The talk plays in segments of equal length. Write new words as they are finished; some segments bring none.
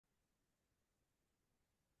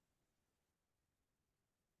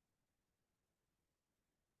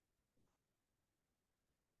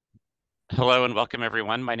Hello and welcome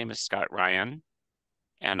everyone. My name is Scott Ryan,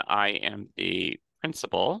 and I am the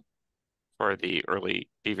principal for the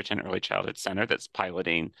Beaverton Early Childhood Center that's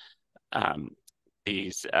piloting um,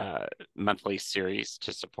 these monthly series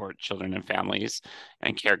to support children and families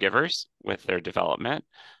and caregivers with their development.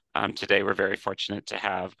 Today, we're very fortunate to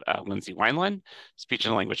have Lindsey Wineland, speech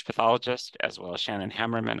and language pathologist, as well as Shannon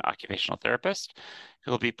Hammerman, occupational therapist,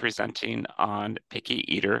 who will be presenting on picky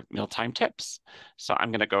eater mealtime tips. So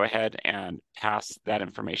I'm going to go ahead and pass that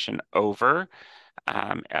information over,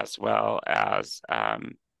 as well as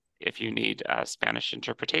if you need Spanish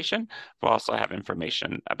interpretation, we'll also have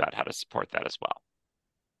information about how to support that as well.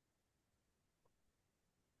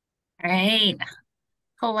 All right.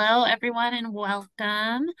 Hello, everyone, and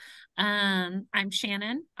welcome. I'm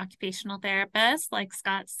Shannon, occupational therapist, like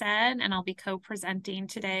Scott said, and I'll be co-presenting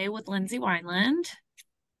today with Lindsey Wineland.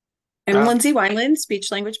 I'm Lindsey Wineland,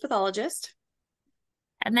 speech language pathologist.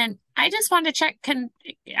 And then I just wanted to check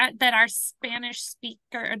that our Spanish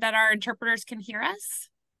speaker, that our interpreters can hear us.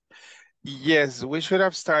 Yes, we should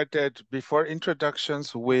have started before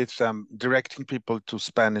introductions with directing people to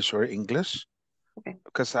Spanish or English,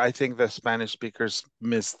 because I think the Spanish speakers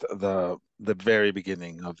missed the very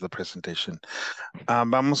beginning of the presentation.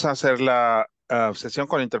 Vamos a hacer la sesión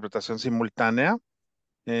con interpretación simultánea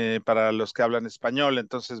para los que hablan español.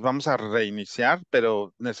 Entonces vamos a reiniciar,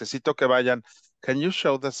 pero necesito que vayan. Can you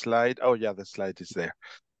show the slide? Oh, yeah, the slide is there.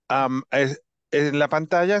 En la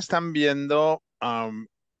pantalla están viendo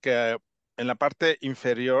que en la parte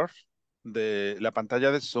inferior de la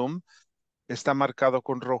pantalla de Zoom está marcado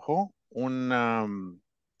con rojo un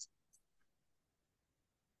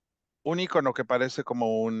icono que parece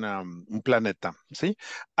como un planeta, ¿sí?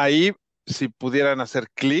 Ahí, si pudieran hacer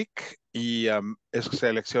clic y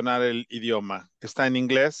seleccionar el idioma, está en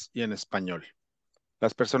inglés y en español.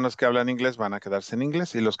 Las personas que hablan inglés van a quedarse en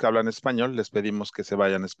inglés y los que hablan español les pedimos que se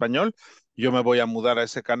vayan a español. Yo me voy a mudar a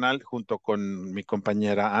ese canal junto con mi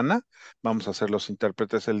compañera Ana. Vamos a ser los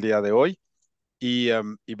intérpretes el día de hoy y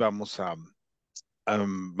vamos a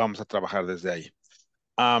trabajar desde ahí.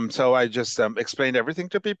 So I just explained everything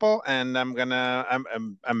to people, and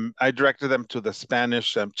I directed them to the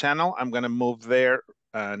Spanish channel. I'm gonna move there,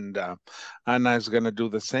 and Ana is gonna do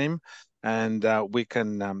the same. And we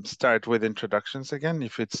can start with introductions again,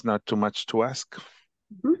 if it's not too much to ask.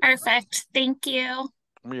 Perfect. Thank you.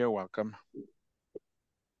 You're welcome.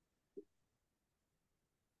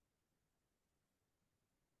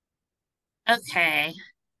 Okay.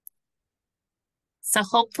 So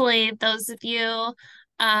hopefully those of you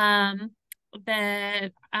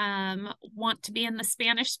that want to be in the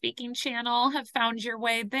Spanish speaking channel have found your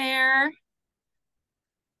way there.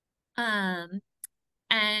 And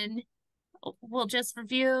we'll just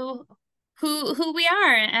review who we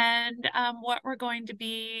are and what we're going to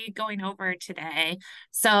be going over today.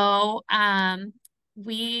 So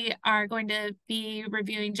we are going to be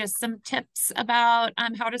reviewing just some tips about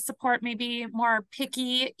how to support maybe more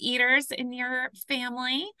picky eaters in your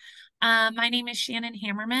family. My name is Shannon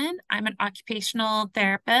Hammerman. I'm an occupational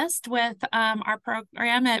therapist with our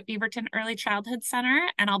program at Beaverton Early Childhood Center,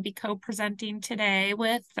 and I'll be co-presenting today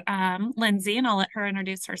with Lindsey, and I'll let her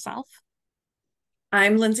introduce herself.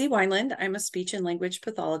 I'm Lindsey Wineland. I'm a speech and language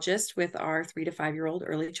pathologist with our 3 to 5-year-old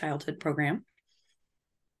early childhood program.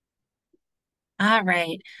 All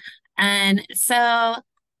right. And so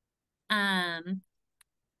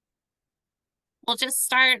we'll just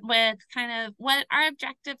start with kind of what our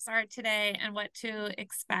objectives are today and what to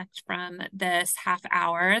expect from this half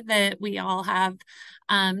hour that we all have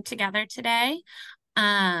together today.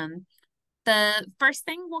 The first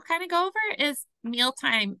thing we'll kind of go over is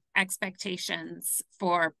mealtime expectations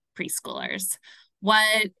for preschoolers.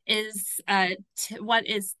 What is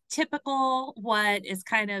typical, what is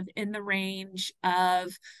kind of in the range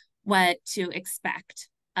of what to expect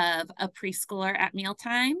of a preschooler at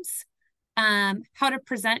mealtimes, how to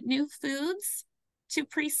present new foods to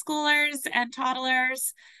preschoolers and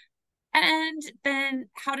toddlers, and then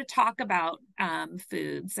how to talk about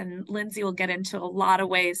foods. And Lindsey will get into a lot of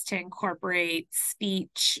ways to incorporate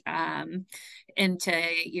speech into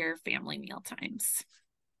your family meal times.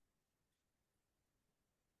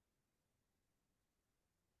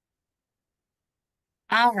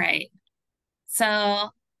 All right. So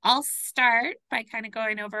I'll start by kind of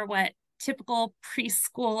going over what typical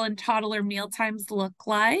preschool and toddler meal times look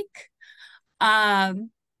like.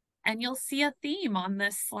 And you'll see a theme on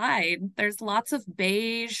this slide. There's lots of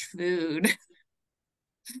beige food.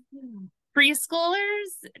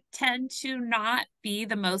 Preschoolers tend to not be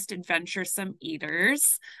the most adventuresome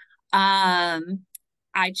eaters.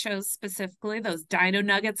 I chose specifically those dino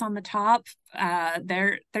nuggets on the top.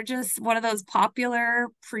 They're just one of those popular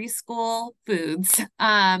preschool foods.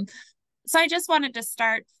 So I just wanted to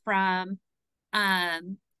start from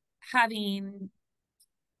having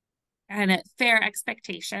kind of fair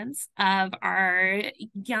expectations of our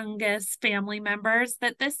youngest family members,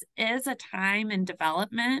 that this is a time in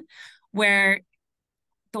development where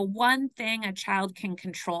the one thing a child can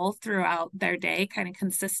control throughout their day kind of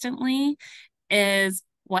consistently is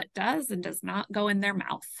what does and does not go in their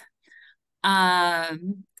mouth.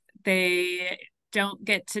 They don't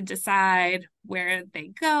get to decide where they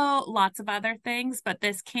go, lots of other things, but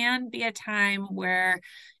this can be a time where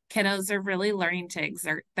kiddos are really learning to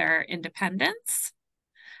exert their independence.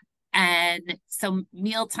 And so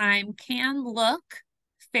mealtime can look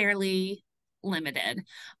fairly limited.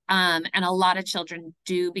 And a lot of children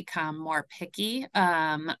do become more picky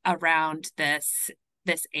around this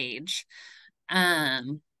age.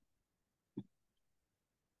 So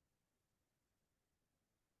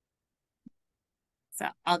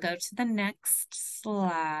I'll go to the next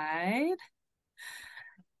slide.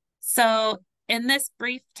 So in this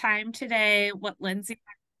brief time today, what Lindsey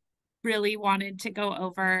really wanted to go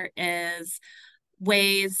over is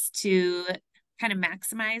ways to kind of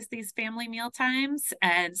maximize these family meal times,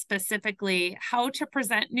 and specifically how to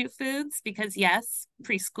present new foods, because yes,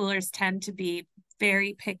 preschoolers tend to be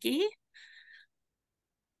very picky,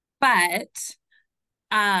 but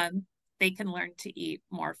they can learn to eat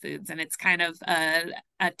more foods. And it's kind of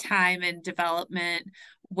a time in development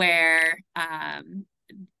where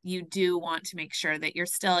you do want to make sure that you're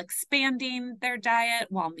still expanding their diet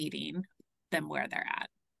while meeting them where they're at.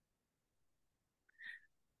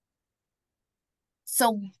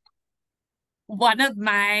 So one of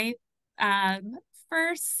my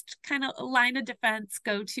first kind of line of defense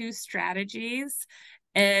go-to strategies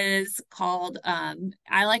is called,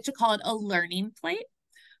 I like to call it a learning plate.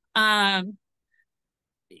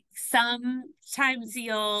 Sometimes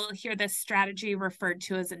you'll hear this strategy referred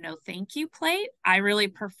to as a no thank you plate. I really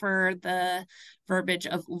prefer the verbiage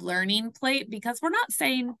of learning plate, because we're not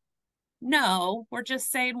saying no, we're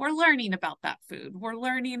just saying we're learning about that food. We're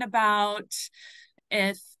learning about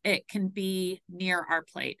if it can be near our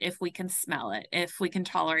plate, if we can smell it, if we can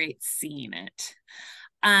tolerate seeing it.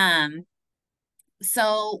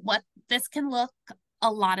 So what this can look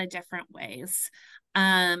a lot of different ways.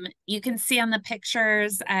 You can see on the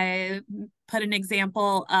pictures, I put an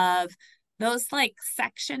example of those like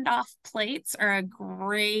sectioned off plates are a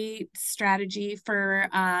great strategy for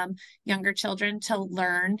younger children to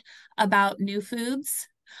learn about new foods,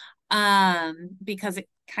 because it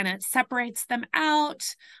kind of separates them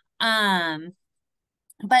out.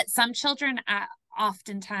 But some children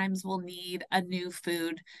oftentimes will need a new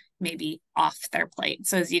food maybe off their plate.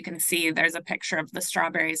 So as you can see, there's a picture of the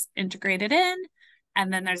strawberries integrated in,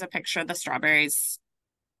 and then there's a picture of the strawberries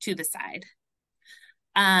to the side.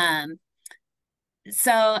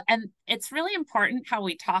 So, and it's really important how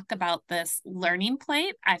we talk about this learning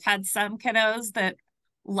plate. I've had some kiddos that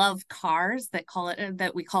love cars that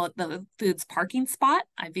we call it the food's parking spot.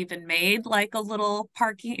 I've even made like a little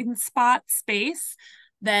parking spot space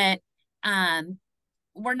that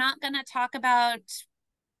we're not going to talk about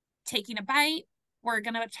taking a bite. We're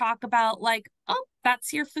going to talk about like, oh,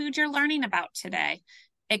 that's your food you're learning about today.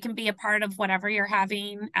 It can be a part of whatever you're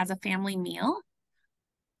having as a family meal.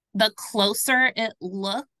 The closer it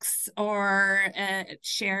looks or it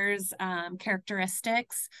shares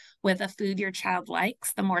characteristics with a food your child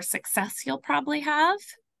likes, the more success you'll probably have.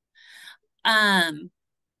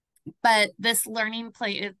 But this learning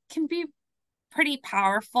plate, it can be pretty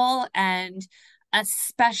powerful, and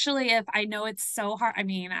especially if I know it's so hard. I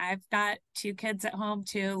mean, I've got 2 kids at home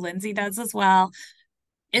too. Lindsey does as well.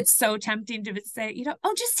 It's so tempting to say, you know,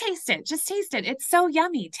 oh, just taste it. Just taste it. It's so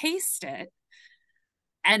yummy. Taste it.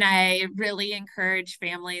 And I really encourage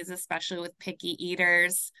families, especially with picky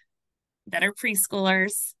eaters that are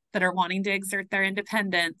preschoolers, that are wanting to exert their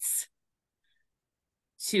independence,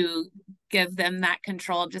 to give them that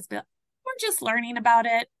control. Just be like, we're just learning about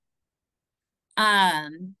it.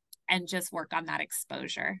 And just work on that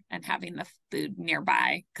exposure and having the food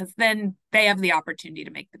nearby, because then they have the opportunity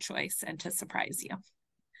to make the choice and to surprise you.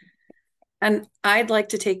 And I'd like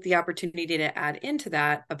to take the opportunity to add into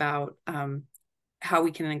that about how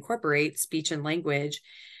we can incorporate speech and language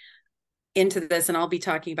into this. And I'll be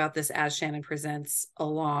talking about this as Shannon presents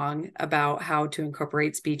along, about how to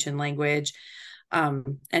incorporate speech and language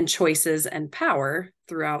and choices and power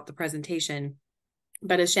throughout the presentation.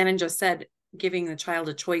 But as Shannon just said, giving the child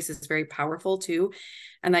a choice is very powerful too.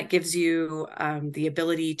 And that gives you the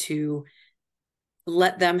ability to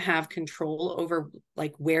let them have control over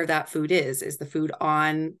like where that food is. Is the food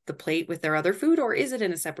on the plate with their other food, or is it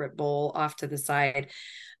in a separate bowl off to the side?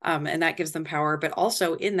 And that gives them power. But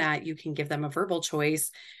also in that, you can give them a verbal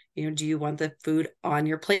choice. Do you want the food on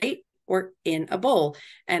your plate or in a bowl?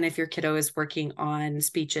 And if your kiddo is working on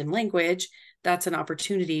speech and language, that's an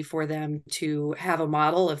opportunity for them to have a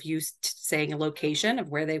model of you saying a location of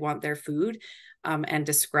where they want their food, and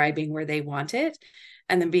describing where they want it,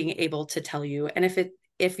 and then being able to tell you. And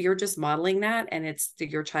if you're just modeling that and it's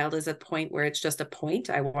your child is at a point where it's just a point,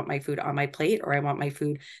 I want my food on my plate, or I want my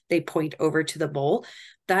food, they point over to the bowl,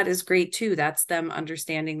 that is great too. That's them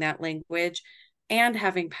understanding that language and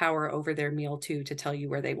having power over their meal too, to tell you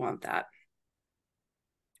where they want that.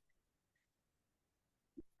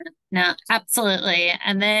 No, absolutely.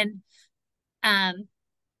 And then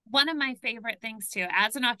one of my favorite things too,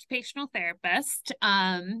 as an occupational therapist,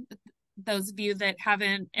 those of you that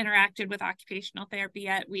haven't interacted with occupational therapy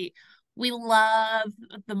yet, we love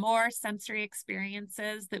the more sensory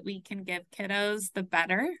experiences that we can give kiddos, the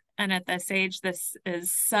better. And at this age, this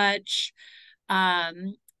is such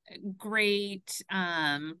great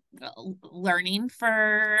learning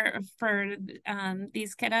for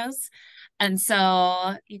these kiddos. And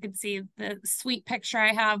so you can see the sweet picture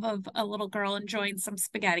I have of a little girl enjoying some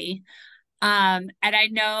spaghetti. And I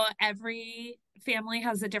know every family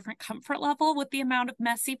has a different comfort level with the amount of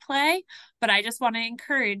messy play, but I just want to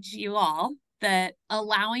encourage you all that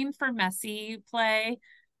allowing for messy play,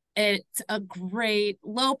 it's a great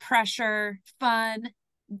low pressure, fun,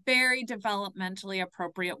 very developmentally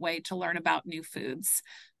appropriate way to learn about new foods.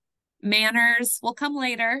 Manners will come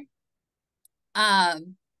later. I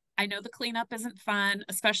know the cleanup isn't fun,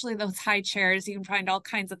 especially those high chairs. You can find all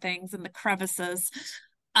kinds of things in the crevices.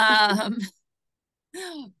 But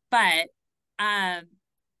I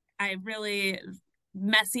really,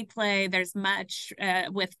 messy play, there's much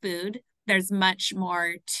with food. There's much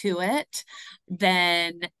more to it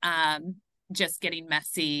than just getting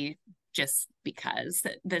messy just because.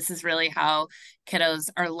 This is really how kiddos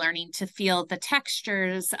are learning to feel the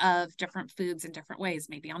textures of different foods in different ways,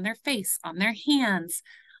 maybe on their face, on their hands.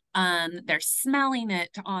 They're smelling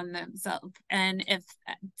it on themselves. And if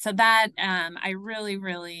so, that I really,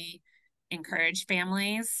 really encourage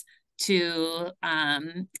families to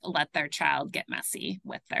let their child get messy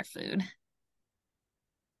with their food.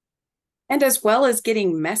 And as well as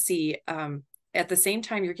getting messy, at the same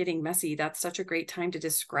time you're getting messy, that's such a great time to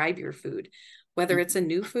describe your food, whether it's a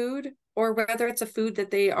new food or whether it's a food that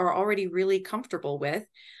they are already really comfortable with.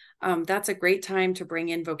 That's a great time to bring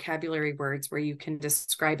in vocabulary words where you can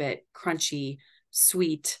describe it: crunchy,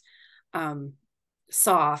 sweet,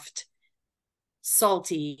 soft,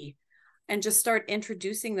 salty, and just start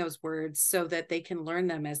introducing those words so that they can learn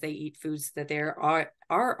them as they eat foods that they are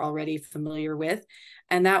already familiar with.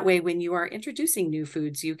 And that way, when you are introducing new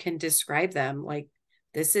foods, you can describe them like,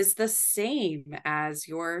 this is the same as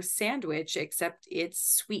your sandwich, except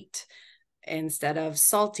it's sweet instead of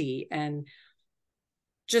salty. And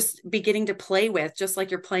just beginning to play with, just like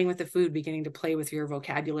you're playing with the food, beginning to play with your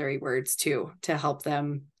vocabulary words too, to help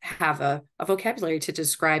them have a vocabulary to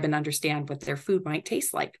describe and understand what their food might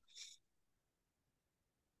taste like.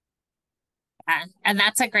 And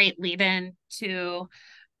that's a great lead in to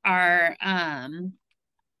our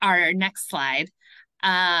next slide.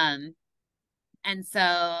 And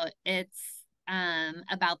so it's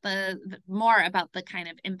about more about the kind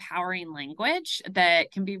of empowering language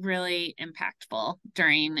that can be really impactful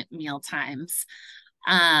during meal times.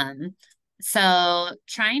 So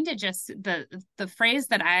trying to just the phrase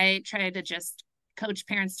that I try to just coach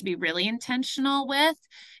parents to be really intentional with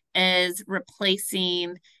is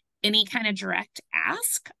replacing any kind of direct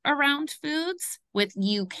ask around foods with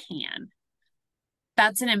 "you can."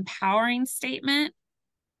 That's an empowering statement.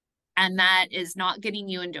 And that is not getting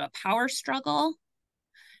you into a power struggle.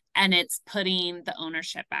 And it's putting the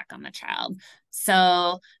ownership back on the child.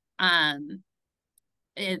 So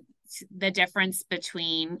it's the difference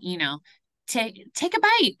between, take a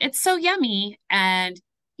bite. It's so yummy. And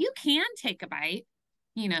you can take a bite,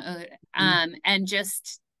 and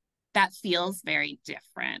just that feels very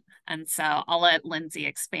different. And so I'll let Lindsey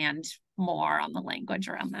expand more on the language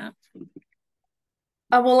around that.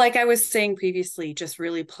 Well, like I was saying previously, just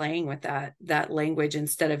really playing with that language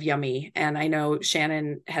instead of yummy. And I know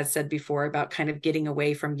Shannon has said before about kind of getting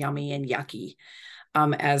away from yummy and yucky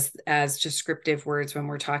as descriptive words when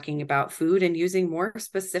we're talking about food, and using more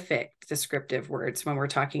specific descriptive words when we're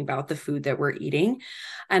talking about the food that we're eating.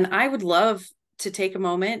 And I would love to take a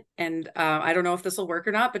moment, and I don't know if this will work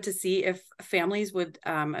or not, but to see if families would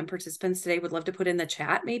and participants today would love to put in the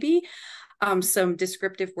chat maybe some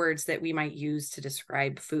descriptive words that we might use to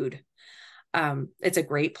describe food. It's a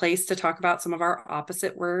great place to talk about some of our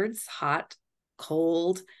opposite words: hot,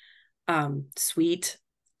 cold, sweet,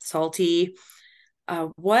 salty.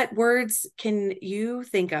 What words can you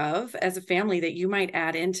think of as a family that you might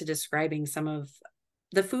add into describing some of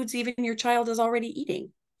the foods even your child is already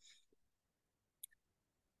eating?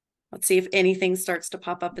 Let's see if anything starts to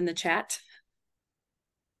pop up in the chat.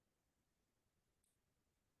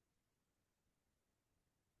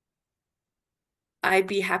 I'd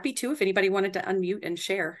be happy to if anybody wanted to unmute and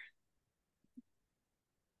share.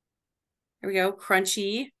 Here we go.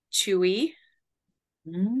 Crunchy, chewy,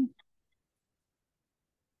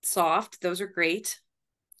 soft. Those are great.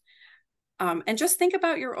 And just think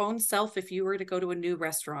about your own self if you were to go to a new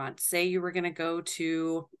restaurant. Say you were going to go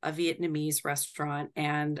to a Vietnamese restaurant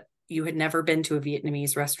and you had never been to a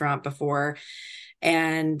Vietnamese restaurant before,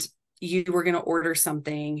 and you were going to order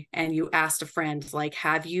something and you asked a friend, like,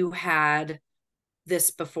 have you had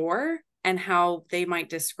this before? And how they might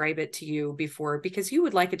describe it to you before, because you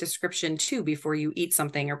would like a description too before you eat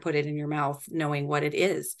something or put it in your mouth, knowing what it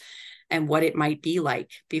is and what it might be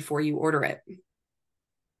like before you order it.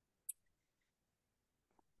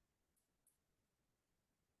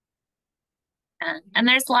 And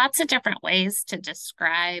there's lots of different ways to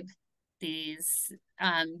describe these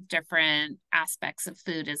different aspects of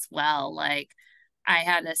food as well. Like I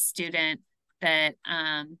had a student that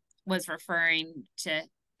was referring to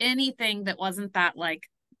anything that wasn't that like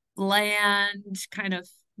bland kind of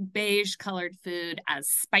beige colored food as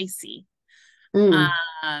spicy. And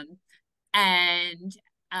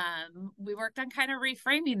we worked on kind of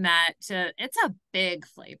reframing that to, it's a big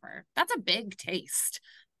flavor. That's a big taste.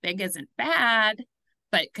 Big isn't bad,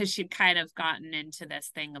 but because she'd kind of gotten into this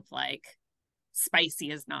thing of like, spicy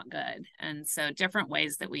is not good. And so different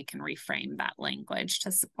ways that we can reframe that language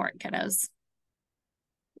to support kiddos.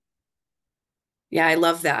 Yeah, I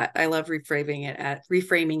love that. I love reframing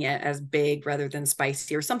it as big rather than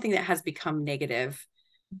spicy, or something that has become negative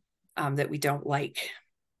that we don't like.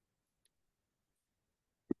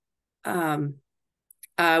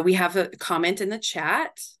 We have a comment in the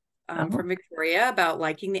chat from Victoria about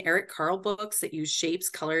liking the Eric Carle books that use shapes,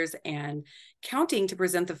 colors, and counting to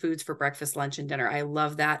present the foods for breakfast, lunch, and dinner. I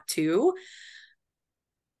love that too.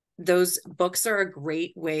 Those books are a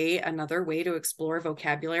great way, another way to explore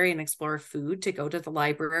vocabulary and explore food, to go to the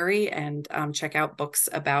library and check out books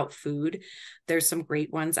about food. There's some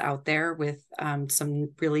great ones out there with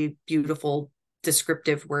some really beautiful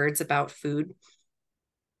descriptive words about food.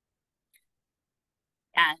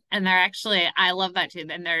 Yeah, and they're actually, I love that too.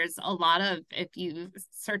 And there's a lot of, if you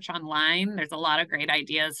search online, there's a lot of great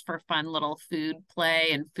ideas for fun little food play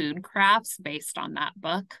and food crafts based on that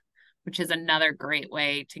book, which is another great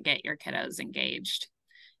way to get your kiddos engaged.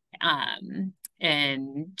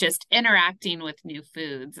 And just interacting with new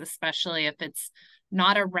foods, especially if it's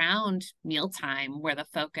not around mealtime where the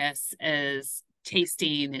focus is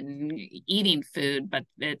tasting and eating food, but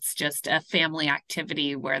it's just a family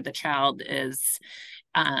activity where the child is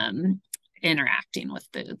interacting with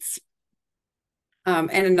foods.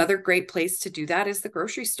 And another great place to do that is the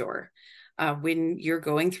grocery store. When you're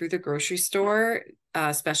going through the grocery store,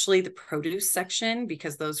 especially the produce section,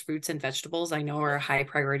 because those fruits and vegetables I know are a high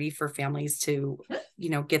priority for families to,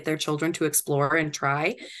 get their children to explore and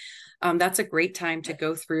try. That's a great time to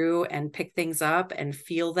go through and pick things up and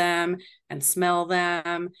feel them and smell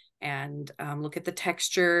them and look at the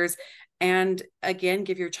textures. And again,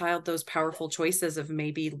 give your child those powerful choices of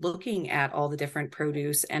maybe looking at all the different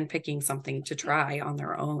produce and picking something to try on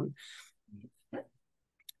their own.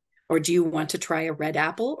 Or do you want to try a red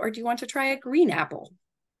apple, or do you want to try a green apple?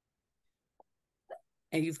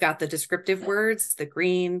 And you've got the descriptive words, the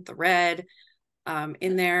green, the red,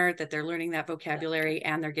 in there, that they're learning that vocabulary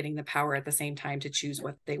and they're getting the power at the same time to choose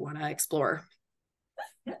what they want to explore.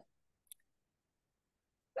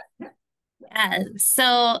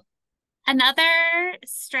 So another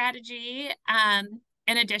strategy,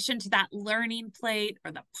 in addition to that learning plate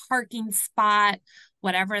or the parking spot,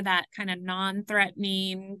 whatever that kind of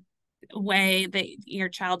non-threatening way that your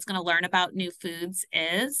child's going to learn about new foods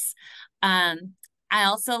is, I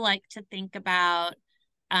also like to think about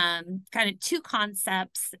kind of two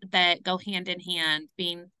concepts that go hand in hand,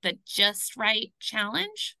 being the just right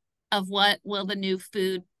challenge of what will the new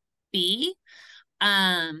food be.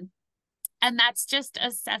 And that's just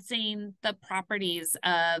assessing the properties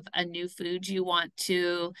of a new food you want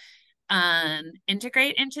to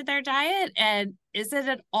integrate into their diet. And is it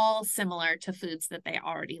at all similar to foods that they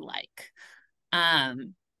already like?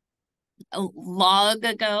 Long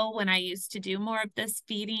ago, when I used to do more of this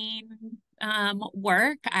feeding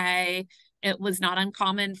work, I it was not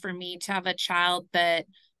uncommon for me to have a child that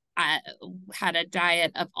had a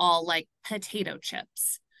diet of all like potato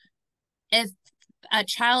chips. If a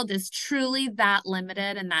child is truly that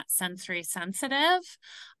limited and that sensory sensitive,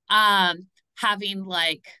 having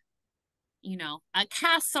like, you know, a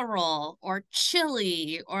casserole or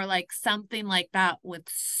chili or like something like that with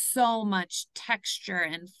so much texture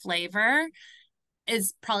and flavor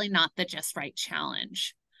is probably not the just right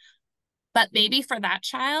challenge. But maybe for that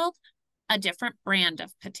child, a different brand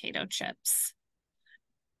of potato chips.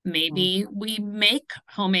 Maybe we make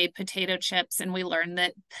homemade potato chips and we learn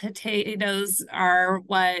that potatoes are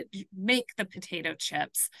what make the potato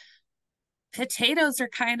chips. Potatoes are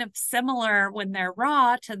kind of similar when they're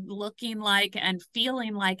raw to looking like and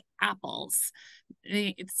feeling like apples.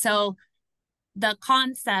 So the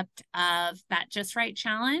concept of that just right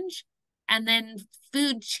challenge, and then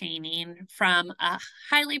food chaining from a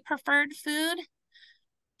highly preferred food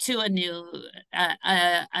to a new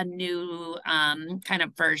kind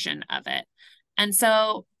of version of it. And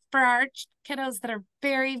so for our kiddos that are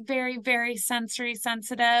very, very, very sensory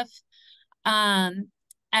sensitive,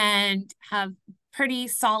 and have pretty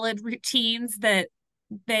solid routines that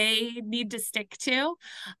they need to stick to,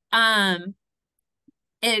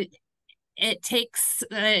 it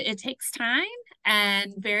takes time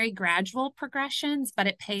and very gradual progressions, but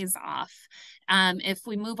it pays off. If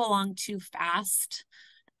we move along too fast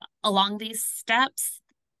along these steps,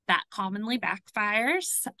 that commonly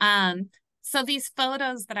backfires. So these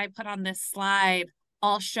photos that I put on this slide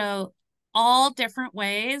all show all different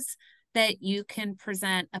ways that you can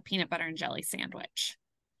present a peanut butter and jelly sandwich.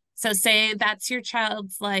 So say that's your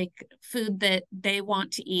child's like food that they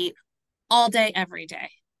want to eat all day, every day.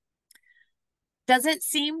 Does it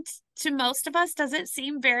seem to most of us, does it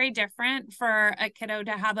seem very different for a kiddo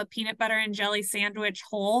to have a peanut butter and jelly sandwich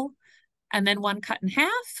whole and then one cut in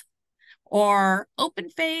half, or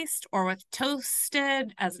open-faced, or with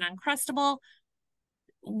toasted as an Uncrustable?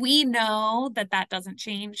 We know that that doesn't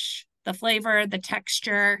change the flavor, the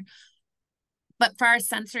texture. But for our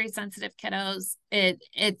sensory sensitive kiddos,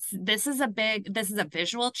 this is a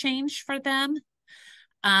visual change for them.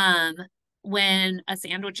 When a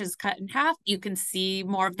sandwich is cut in half, you can see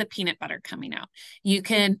more of the peanut butter coming out.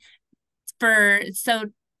 So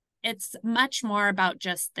it's much more about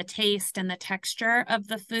just the taste and the texture of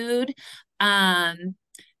the food. And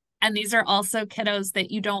these are also kiddos that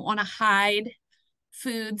you don't want to hide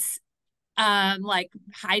foods, like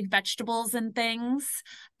hide vegetables and things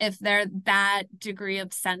if they're that degree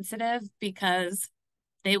of sensitive, because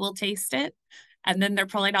they will taste it and then they're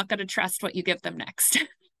probably not going to trust what you give them next.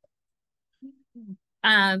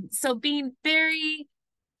 So being very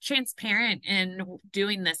transparent in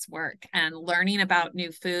doing this work and learning about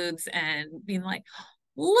new foods and being like,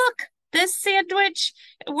 look, this sandwich,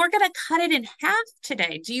 we're going to cut it in half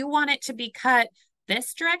today. Do you want it to be cut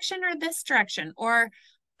this direction or this direction? Or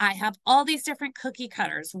I have all these different cookie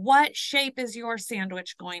cutters. What shape is your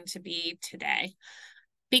sandwich going to be today?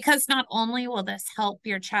 Because not only will this help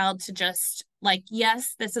your child to just like,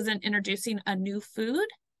 yes, this isn't introducing a new food,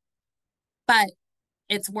 but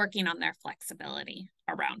it's working on their flexibility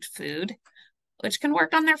around food, which can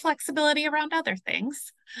work on their flexibility around other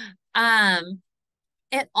things.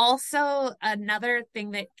 It also, another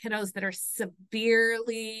thing that kiddos that are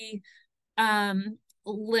severely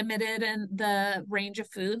limited in the range of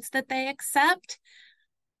foods that they accept,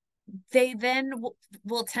 they then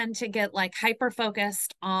will tend to get like hyper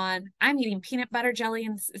focused on, I'm eating peanut butter jelly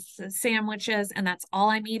and sandwiches and that's all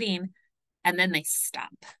I'm eating. And then they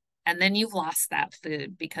stop. And then you've lost that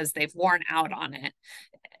food because they've worn out on it.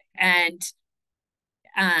 And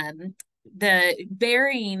the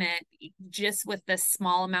varying it just with this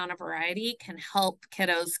small amount of variety can help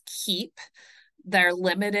kiddos keep their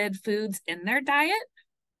limited foods in their diet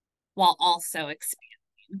while also expanding.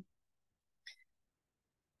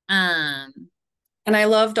 And I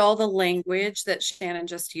loved all the language that Shannon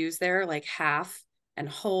just used there, like half and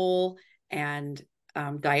whole and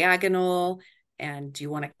diagonal. And do you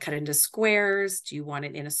want to cut into squares? Do you want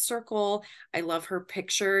it in a circle? I love her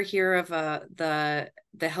picture here of the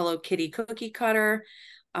Hello Kitty cookie cutter.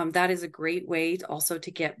 That is a great way also to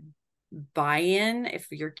get buy-in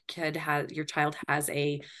if your child has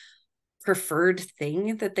a preferred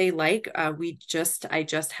thing that they like. I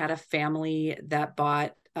just had a family that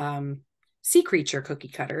bought sea creature cookie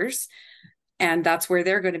cutters, and that's where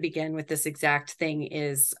they're going to begin with this exact thing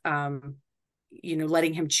is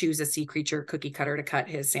letting him choose a sea creature cookie cutter to cut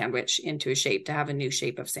his sandwich into a shape, to have a new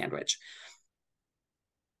shape of sandwich.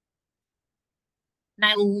 And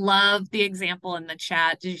I love the example in the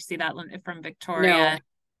chat. Did you see that one from Victoria? No.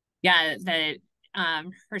 Yeah, that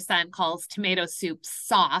her son calls tomato soup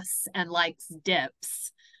sauce and likes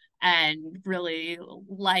dips and really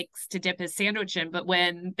likes to dip his sandwich in. But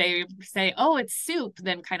when they say, oh, it's soup,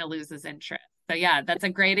 then kind of loses interest. So yeah, that's a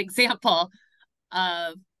great example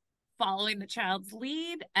of following the child's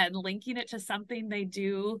lead and linking it to something they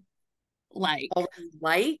do like.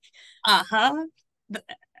 Like? Uh-huh.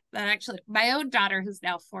 That actually, my own daughter, who's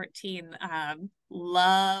now 14,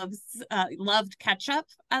 loved ketchup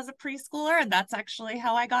as a preschooler, and that's actually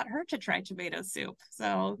how I got her to try tomato soup.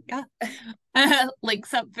 So yeah,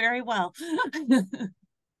 links up very well.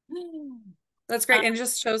 That's great. And it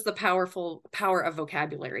just shows the power of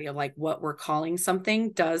vocabulary, of like what we're calling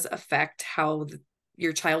something does affect how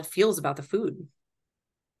your child feels about the food.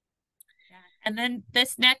 Yeah. And then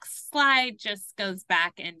this next slide just goes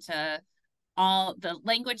back into all the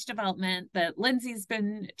language development that Lindsey's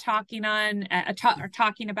been talking on,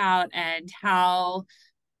 talking about, and how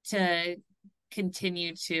to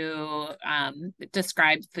continue to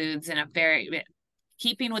describe foods in a very,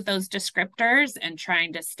 keeping with those descriptors and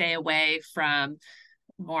trying to stay away from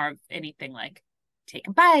more of anything like take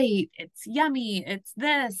a bite, it's yummy, it's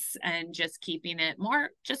this, and just keeping it more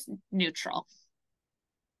just neutral.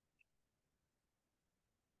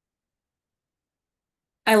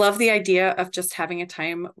 I love the idea of just having a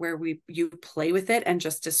time where you play with it and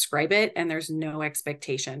just describe it, and there's no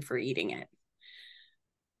expectation for eating it.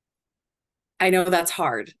 I know that's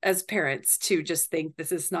hard as parents to just think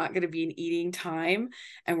this is not going to be an eating time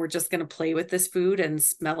and we're just going to play with this food and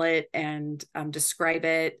smell it and describe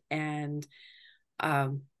it and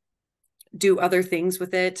do other things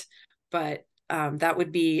with it. But that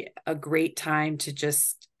would be a great time to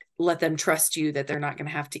just let them trust you that they're not going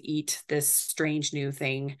to have to eat this strange new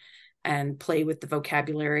thing, and play with the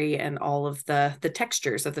vocabulary and all of the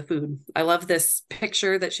textures of the food. I love this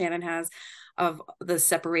picture that Shannon has of the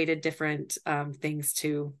separated different things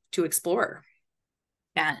to explore.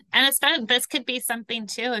 Yeah, and especially this could be something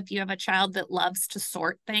too if you have a child that loves to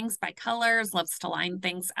sort things by colors, loves to line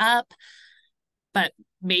things up, but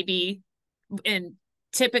maybe and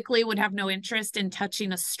typically would have no interest in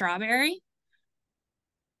touching a strawberry.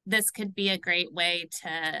 This could be a great way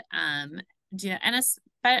to do, and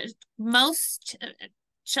but most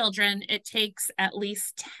children, it takes at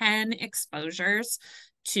least 10 exposures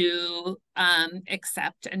to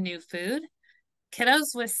accept a new food.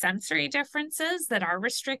 Kiddos with sensory differences that are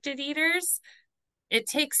restricted eaters, it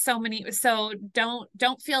takes so many, so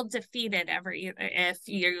don't feel defeated ever if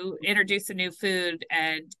you introduce a new food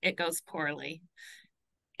and it goes poorly.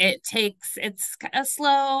 It's a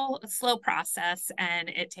slow process, and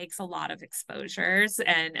it takes a lot of exposures,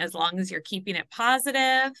 and as long as you're keeping it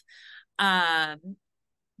positive, then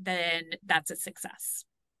that's a success.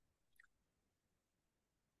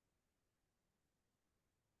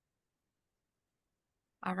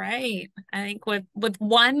 All right. I think with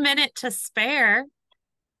 1 minute to spare,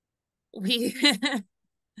 we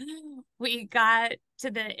we got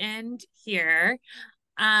to the end here.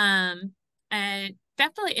 And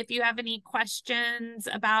definitely if you have any questions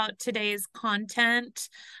about today's content,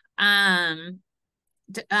 follow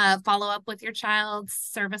up with your child's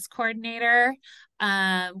service coordinator.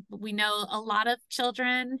 We know a lot of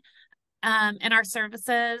children in our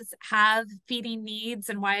services have feeding needs,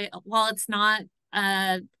 and while it's not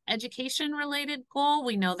education related goal,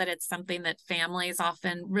 we know that it's something that families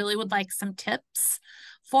often really would like some tips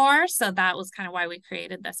for. So that was kind of why we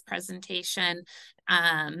created this presentation,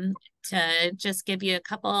 to just give you a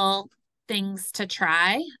couple things to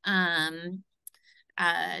try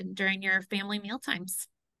during your family meal times.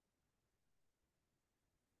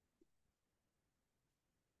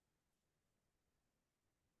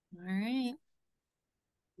 All right.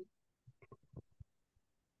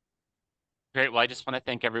 Great. Well, I just want to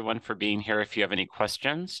thank everyone for being here. If you have any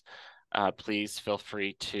questions, please feel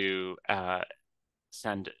free to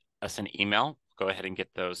send us an email. Go ahead and get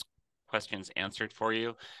those questions answered for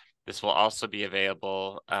you. This will also be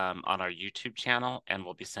available on our YouTube channel, and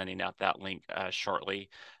we'll be sending out that link shortly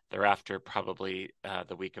thereafter, probably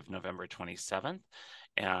the week of November 27th.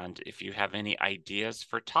 And if you have any ideas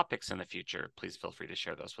for topics in the future, please feel free to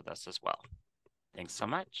share those with us as well. Thanks so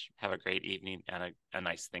much. Have a great evening and a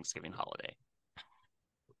nice Thanksgiving holiday.